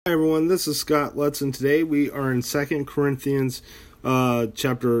Hi everyone, this is Scott Lutz, and today we are in 2 Corinthians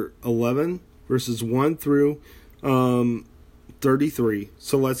chapter 11, verses 1 through 33.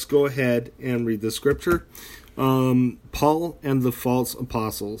 So let's go ahead and read the scripture. Paul and the false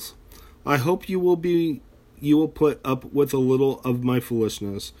apostles. I hope you will put up with a little of my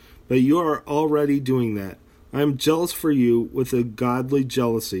foolishness, but you are already doing that. I am jealous for you with a godly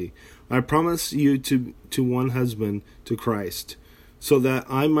jealousy. I promise you to one husband, to Christ, so that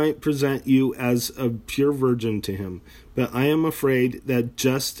I might present you as a pure virgin to him. But I am afraid that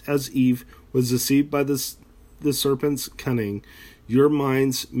just as Eve was deceived by the serpent's cunning, your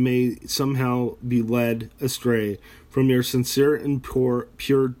minds may somehow be led astray from your sincere and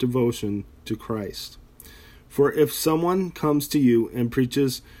pure devotion to Christ. For if someone comes to you and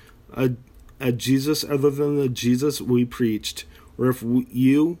preaches a Jesus other than the Jesus we preached, or if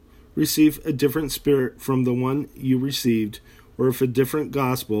you receive a different spirit from the one you received, or if a different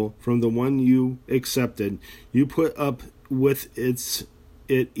gospel from the one you accepted, you put up with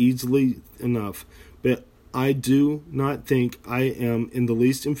it easily enough. But I do not think I am in the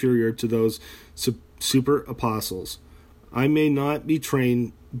least inferior to those super apostles. I may not be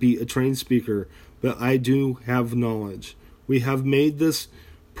a trained speaker, but I do have knowledge. We have made this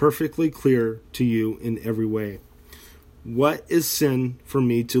perfectly clear to you in every way. What is sin for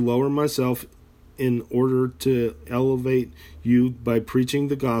me to lower myself in order to elevate you by preaching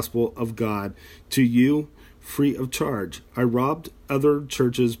the gospel of God to you free of charge? I robbed other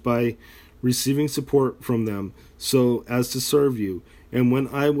churches by receiving support from them so as to serve you. And when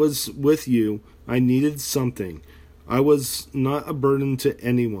I was with you, I needed something. I was not a burden to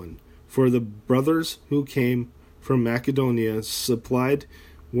anyone, for the brothers who came from Macedonia supplied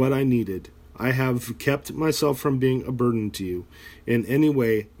what I needed. I have kept myself from being a burden to you in any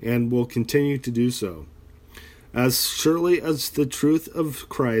way and will continue to do so. As surely as the truth of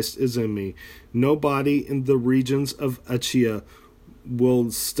Christ is in me, nobody in the regions of Achaia will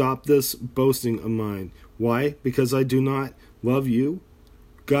stop this boasting of mine. Why? Because I do not love you?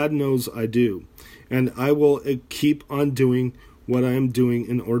 God knows I do. And I will keep on doing what I am doing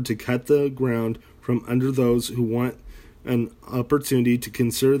in order to cut the ground from under those who want an opportunity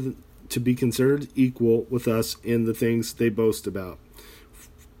to be considered equal with us in the things they boast about.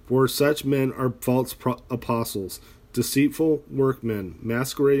 For such men are false apostles, deceitful workmen,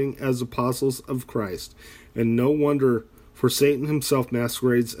 masquerading as apostles of Christ. And no wonder, for Satan himself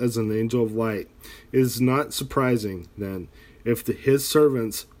masquerades as an angel of light. It is not surprising, then, if his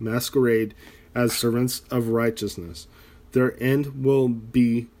servants masquerade as servants of righteousness. Their end will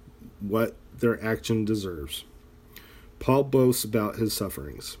be what their action deserves. Paul boasts about his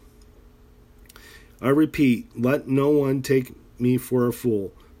sufferings. I repeat, let no one take me for a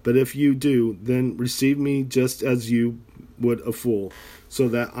fool, but if you do, then receive me just as you would a fool, so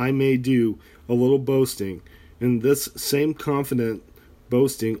that I may do a little boasting. In this same confident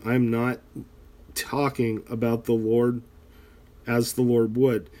boasting, I am not talking about the Lord as the Lord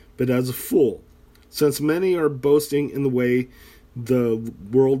would, but as a fool. Since many are boasting in the way the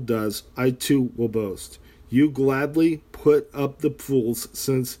world does, I too will boast. You gladly put up the fools,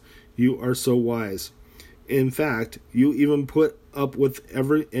 since you are so wise. In fact, you even put up with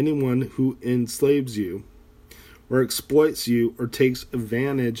anyone who enslaves you, or exploits you, or takes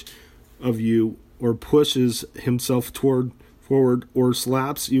advantage of you, or pushes himself forward, or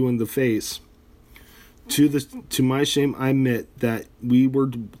slaps you in the face. To my shame, I admit that we were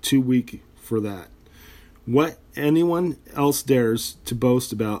too weak for that. What anyone else dares to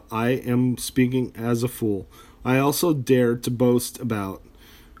boast about, I am speaking as a fool. I also dare to boast about.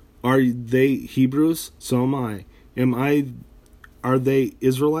 Are they Hebrews? So am I. Are they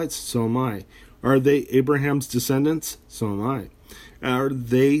Israelites? So am I. Are they Abraham's descendants? So am I. Are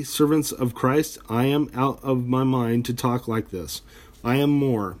they servants of Christ? I am out of my mind to talk like this. I am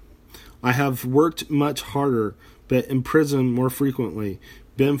more. I have worked much harder, but imprisoned more frequently,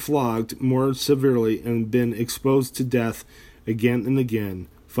 been flogged more severely, and been exposed to death again and again.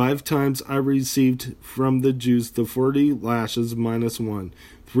 5 times I received from the Jews the 40 lashes minus 1.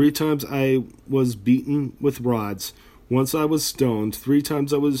 3 times I was beaten with rods. Once I was stoned. 3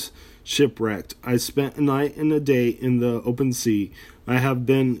 times I was shipwrecked. I spent a night and a day in the open sea. I have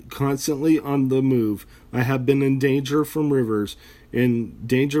been constantly on the move. I have been in danger from rivers, in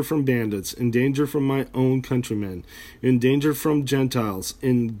danger from bandits, in danger from my own countrymen, in danger from Gentiles,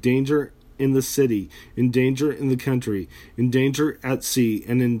 in danger in the city, in danger in the country, in danger at sea,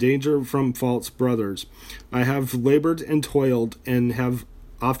 and in danger from false brothers. I have labored and toiled, and have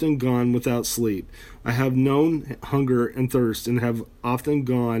often gone without sleep. I have known hunger and thirst, and have often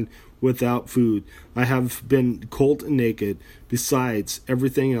gone without food. I have been cold and naked. Besides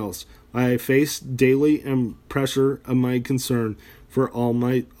everything else, I face daily and pressure of my concern for all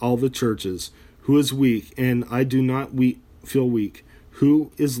the churches. Who is weak, and I do not feel weak?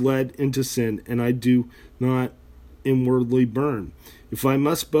 Who is led into sin, and I do not inwardly burn? If I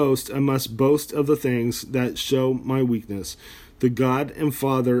must boast, I must boast of the things that show my weakness. The God and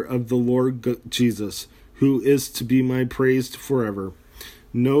Father of the Lord Jesus, who is to be my praised forever,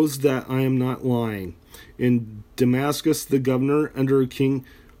 knows that I am not lying. In Damascus, the governor under King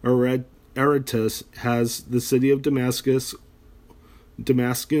Aretas has the city of Damascus,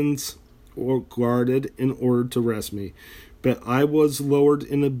 Damascens guarded in order to arrest me. But I was lowered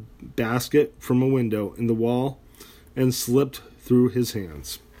in a basket from a window in the wall and slipped through his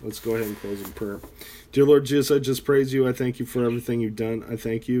hands. Let's go ahead and close in prayer. Dear Lord Jesus, I just praise you. I thank you for everything you've done. I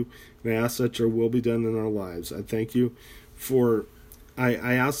thank you, and I ask that your will be done in our lives. I thank you for, I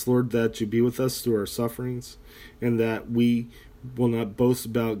ask, Lord, that you be with us through our sufferings, and that we will not boast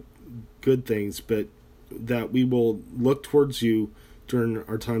about good things, but that we will look towards you during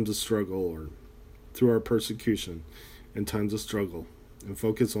our times of struggle or through our persecution and times of struggle, and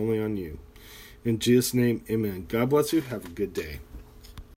focus only on you. In Jesus' name, amen. God bless you. Have a good day.